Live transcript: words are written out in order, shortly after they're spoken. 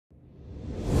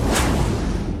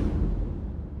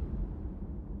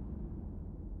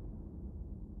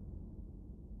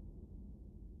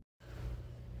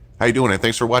How you doing? And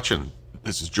thanks for watching.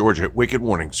 This is George at Wicked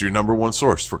Warnings, your #1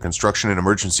 source for construction and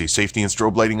emergency safety and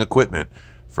strobe lighting equipment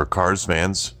for cars,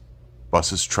 vans,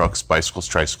 buses, trucks, bicycles,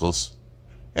 tricycles,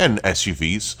 and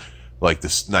SUVs like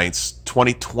this nice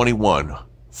 2021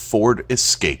 Ford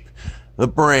Escape, the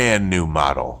brand new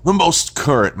model, the most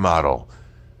current model,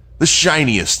 the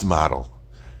shiniest model,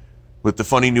 with the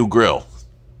funny new grille.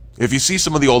 If you see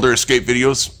some of the older Escape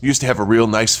videos, you used to have a real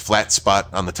nice flat spot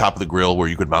on the top of the grille where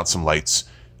you could mount some lights.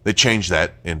 They changed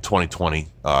that in 2020.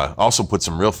 Also put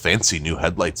some real fancy new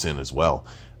headlights in as well.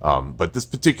 But this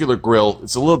particular grille,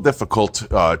 it's a little difficult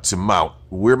to mount.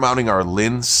 We're mounting our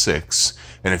Lin 6,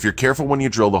 and if you're careful when you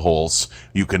drill the holes,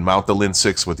 you can mount the Lin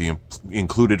 6 with the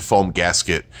included foam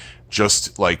gasket,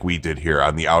 just like we did here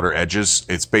on the outer edges.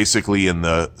 It's basically in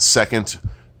the second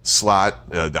slot,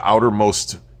 the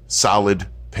outermost solid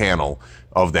panel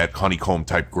of that honeycomb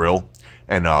type grille.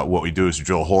 And what we do is you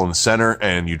drill a hole in the center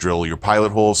and you drill your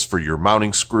pilot holes for your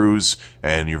mounting screws,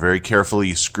 and you very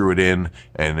carefully screw it in,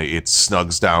 and it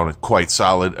snugs down quite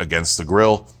solid against the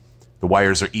grille. The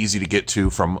wires are easy to get to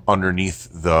from underneath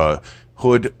the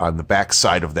hood on the back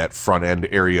side of that front end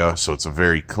area, so it's a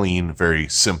very clean, very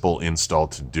simple install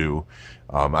to do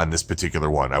on this particular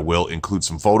one. I will include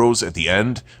some photos at the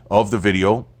end of the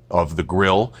video of the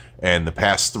grille and the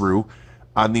pass-through.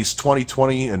 On these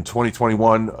 2020 and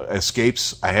 2021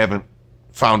 Escapes, I haven't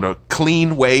found a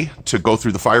clean way to go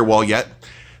through the firewall yet.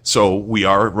 So we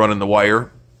are running the wire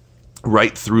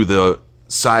right through the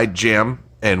side jamb,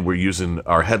 and we're using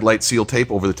our headlight seal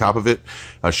tape over the top of it.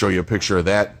 I'll show you a picture of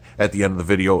that at the end of the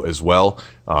video as well.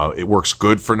 It works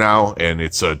good for now, and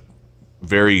it's a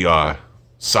very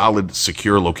solid,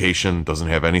 secure location. Doesn't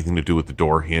have anything to do with the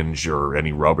door hinge or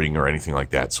any rubbing or anything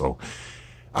like that. So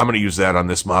I'm going to use that on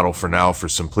this model for now for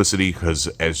simplicity, because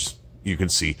as you can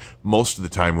see, most of the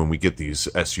time when we get these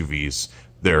SUVs,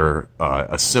 they're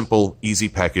a simple, easy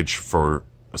package for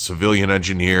a civilian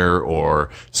engineer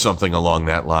or something along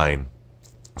that line.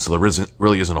 So there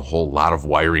really isn't a whole lot of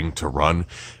wiring to run.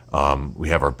 We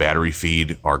have our battery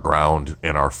feed, our ground,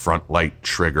 and our front light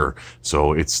trigger.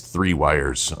 So it's 3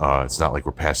 wires. It's not like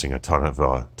we're passing a ton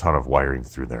of wiring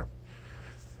through there.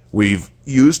 We've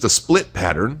used a split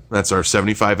pattern. That's our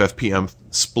 75 FPM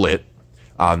split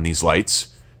on these lights.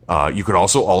 You could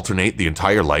also alternate the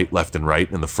entire light left and right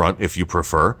in the front if you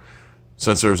prefer.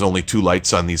 Since there's only 2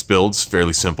 lights on these builds,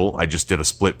 fairly simple, I just did a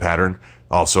split pattern.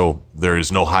 Also, there is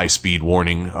no high-speed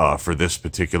warning for this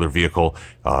particular vehicle.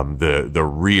 The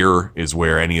rear is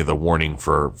where any of the warning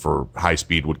for high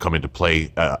speed would come into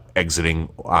play, exiting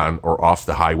on or off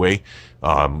the highway.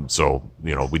 So,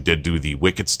 you know, we did do the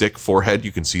wicked stick forehead.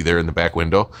 You can see there in the back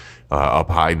window, up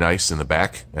high, nice in the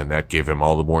back, and that gave him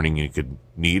all the warning you could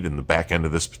need in the back end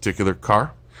of this particular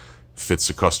car. Fits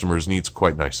the customer's needs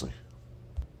quite nicely.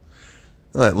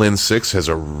 That Lin 6 has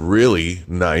a really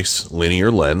nice linear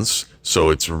lens, so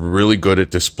it's really good at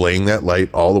displaying that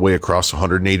light all the way across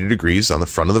 180 degrees on the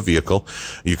front of the vehicle.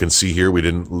 You can see here we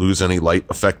didn't lose any light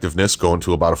effectiveness, going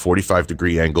to about a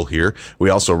 45-degree angle here. We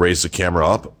also raised the camera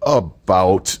up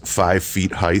about 5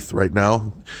 feet height right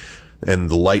now, and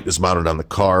the light is mounted on the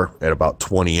car at about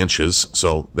 20 inches,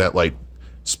 so that light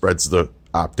spreads the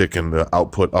optic and the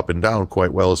output up and down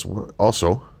quite well as well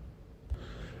also.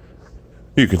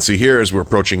 You can see here as we're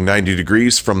approaching 90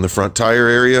 degrees from the front tire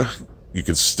area, you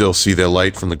can still see the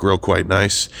light from the grille quite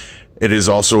nice. It is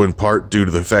also in part due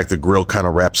to the fact the grille kind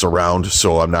of wraps around,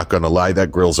 so I'm not going to lie,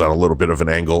 that grille's on a little bit of an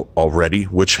angle already,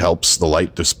 which helps the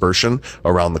light dispersion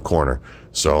around the corner.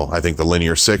 So I think the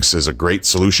Linear 6 is a great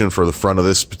solution for the front of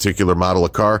this particular model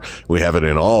of car. We have it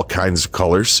in all kinds of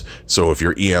colors. So if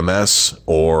you're EMS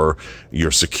or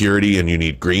you're security and you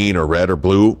need green or red or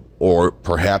blue, or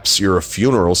perhaps you're a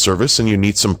funeral service and you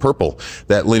need some purple,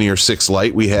 that Linear 6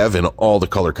 light we have in all the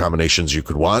color combinations you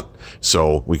could want.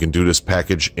 So we can do this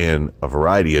package in a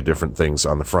variety of different things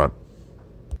on the front.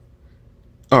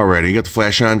 Alrighty, got the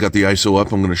flash on, got the ISO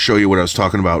up. I'm going to show you what I was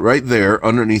talking about. Right there,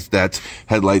 underneath that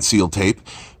headlight seal tape,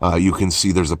 you can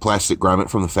see there's a plastic grommet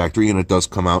from the factory, and it does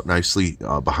come out nicely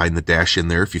behind the dash in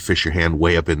there if you fish your hand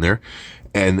way up in there.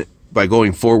 And by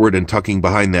going forward and tucking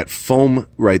behind that foam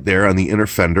right there on the inner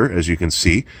fender, as you can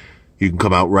see, you can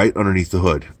come out right underneath the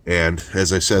hood. And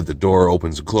as I said, the door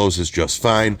opens and closes just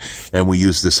fine. And we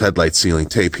use this headlight sealing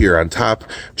tape here on top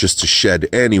just to shed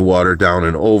any water down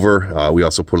and over. We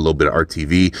also put a little bit of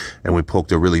RTV, and we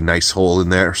poked a really nice hole in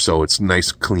there, so it's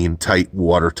nice, clean, tight,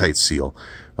 watertight seal.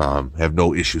 Have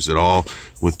no issues at all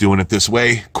with doing it this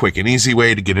way. Quick and easy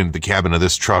way to get into the cabin of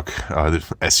this truck, the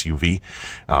SUV.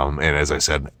 And as I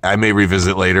said, I may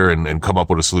revisit later and come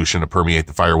up with a solution to permeate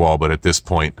the firewall, but at this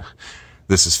point,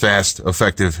 this is fast,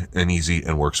 effective, and easy,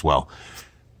 and works well.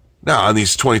 Now, on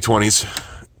these 2020s,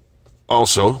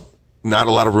 also, not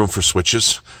a lot of room for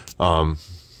switches.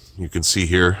 You can see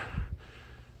here,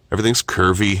 everything's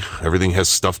curvy. Everything has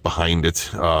stuff behind it.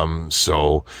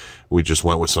 So we just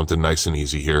went with something nice and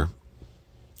easy here.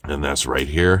 And that's right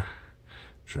here.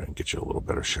 Try and get you a little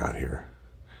better shot here.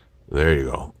 There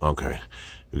you go. Okay.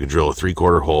 You can drill a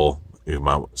 3/4 hole. You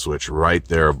mount switch right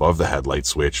there above the headlight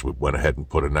switch. We went ahead and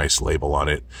put a nice label on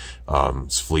it.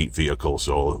 It's a fleet vehicle,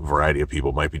 so a variety of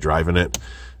people might be driving it.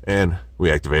 And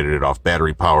we activated it off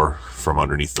battery power from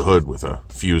underneath the hood with a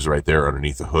fuse right there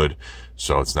underneath the hood.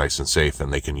 So it's nice and safe,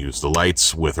 and they can use the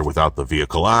lights with or without the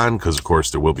vehicle on, because of course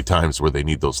there will be times where they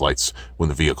need those lights when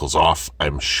the vehicle's off,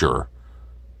 I'm sure.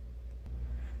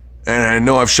 And I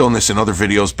know I've shown this in other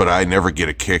videos, but I never get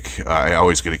a kick. I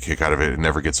always get a kick out of it. It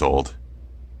never gets old.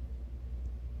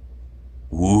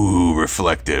 Ooh,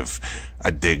 reflective.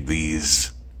 I dig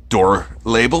these door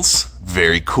labels.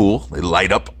 Very cool. They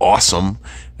light up awesome.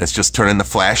 It's just turning the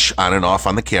flash on and off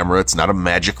on the camera. It's not a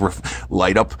magic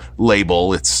light up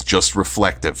label. It's just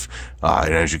reflective.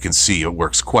 And as you can see, it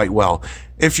works quite well.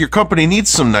 If your company needs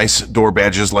some nice door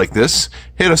badges like this,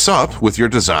 hit us up with your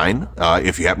design.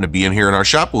 If you happen to be in here in our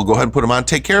shop, we'll go ahead and put them on,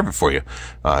 take care of it for you.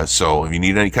 So if you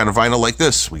need any kind of vinyl like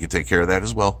this, we can take care of that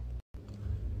as well.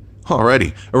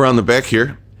 Alrighty, around the back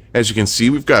here, as you can see,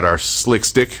 we've got our slick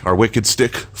stick, our wicked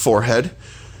stick forehead.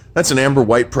 That's an amber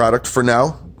white product for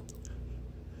now.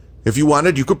 If you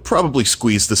wanted, you could probably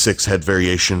squeeze the 6-head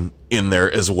variation in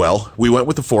there as well. We went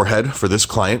with the 4-head for this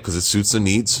client because it suits the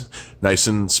needs. Nice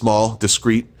and small,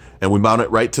 discreet, and we mount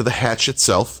it right to the hatch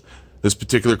itself. This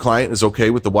particular client is okay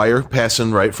with the wire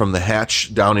passing right from the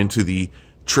hatch down into the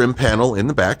trim panel in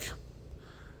the back.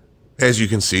 As you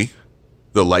can see,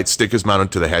 the light stick is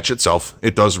mounted to the hatch itself.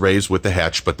 It does raise with the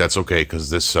hatch, but that's okay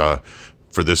because this,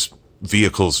 for this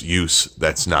vehicle's use,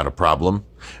 that's not a problem.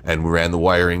 And we ran the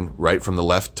wiring right from the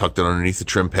left, tucked it underneath the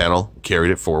trim panel,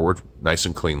 carried it forward nice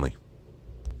and cleanly.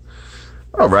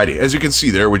 Alrighty, as you can see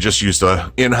there, we just used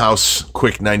a in-house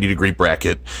quick 90-degree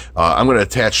bracket. I'm going to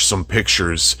attach some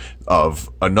pictures of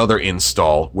another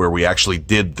install where we actually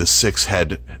did the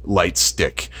 6-head light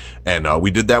stick. And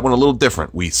we did that one a little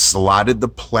different. We slotted the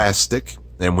plastic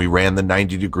and we ran the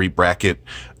 90-degree bracket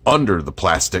under the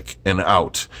plastic and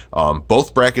out.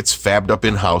 Both brackets fabbed up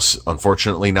in-house,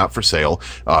 unfortunately not for sale,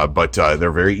 but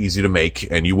they're very easy to make,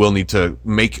 and you will need to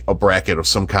make a bracket of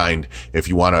some kind if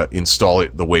you want to install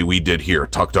it the way we did here,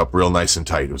 tucked up real nice and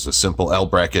tight. It was a simple L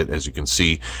bracket. As you can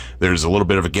see, there's a little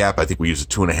bit of a gap. I think we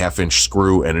used a 2.5-inch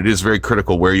screw, and it is very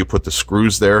critical where you put the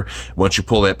screws there. Once you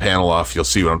pull that panel off, you'll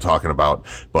see what I'm talking about,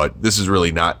 but this is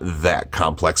really not that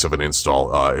complex of an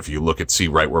install. If you look see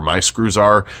right where my screws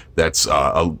are, that's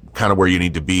kind of where you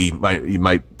need to be. You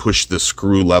might push the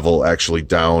screw level actually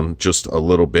down just a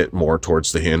little bit more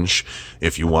towards the hinge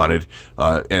if you wanted.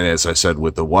 And as I said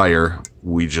with the wire,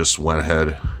 we just went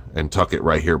ahead and tuck it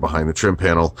right here behind the trim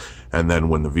panel. And then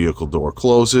when the vehicle door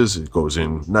closes, it goes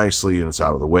in nicely and it's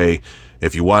out of the way.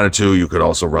 If you wanted to, you could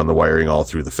also run the wiring all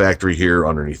through the factory here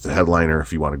underneath the headliner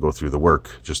if you want to go through the work.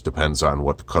 Just depends on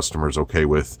what the customer's okay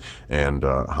with and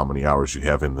how many hours you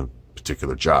have in the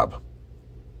particular job.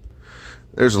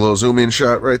 There's a little zoom in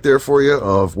shot right there for you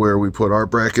of where we put our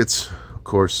brackets. Of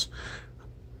course,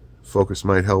 focus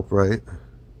might help, right?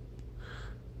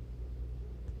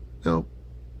 Nope.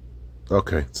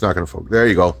 Okay, it's not going to focus. There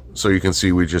you go. So you can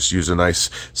see we just use a nice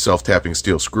self-tapping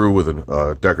steel screw with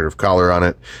a decorative collar on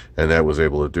it, and that was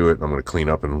able to do it. I'm going to clean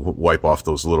up and wipe off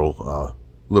those little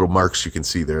marks you can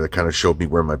see there that kind of showed me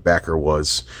where my backer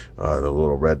was. The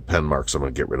little red pen marks. I'm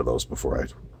going to get rid of those before I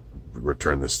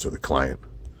return this to the client.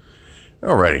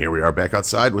 Alright, here we are back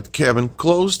outside with the cabin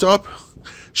closed up.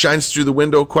 Shines through the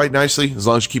window quite nicely. As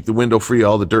long as you keep the window free,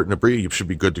 all the dirt and debris, you should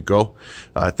be good to go.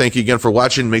 Thank you again for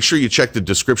watching. Make sure you check the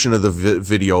description of the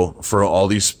video for all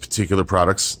these particular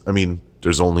products. I mean,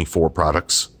 there's only 4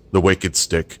 products. The Wicked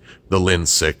Stick, the Lin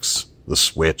 6, the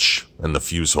switch, and the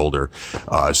fuse holder.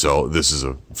 So this is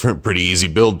a pretty easy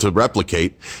build to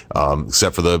replicate,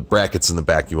 except for the brackets in the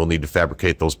back. You will need to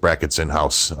fabricate those brackets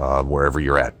in-house wherever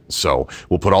you're at. So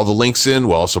we'll put all the links in.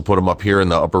 We'll also put them up here in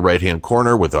the upper right-hand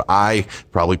corner with the eye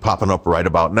probably popping up right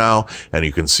about now. And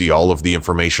you can see all of the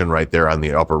information right there on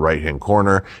the upper right-hand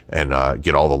corner and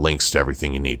get all the links to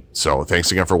everything you need. So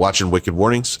thanks again for watching Wicked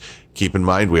Warnings. Keep in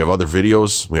mind, we have other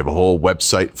videos. We have a whole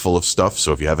website full of stuff.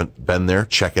 So if you haven't been there,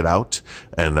 check it out.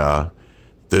 And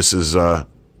this is a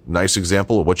nice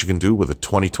example of what you can do with a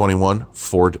 2021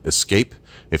 Ford Escape.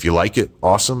 If you like it,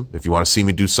 awesome. If you want to see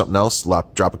me do something else,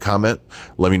 drop a comment.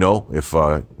 Let me know if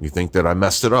you think that I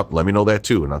messed it up. Let me know that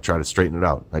too, and I'll try to straighten it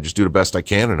out. I just do the best I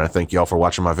can, and I thank you all for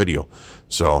watching my video.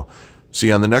 So see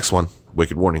you on the next one.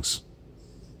 Wicked Warnings.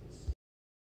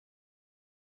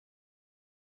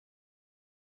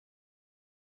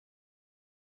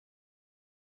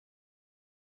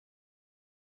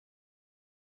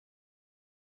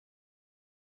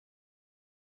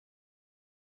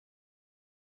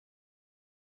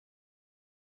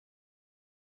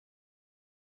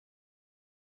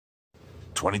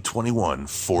 '21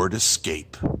 Ford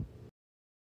Escape.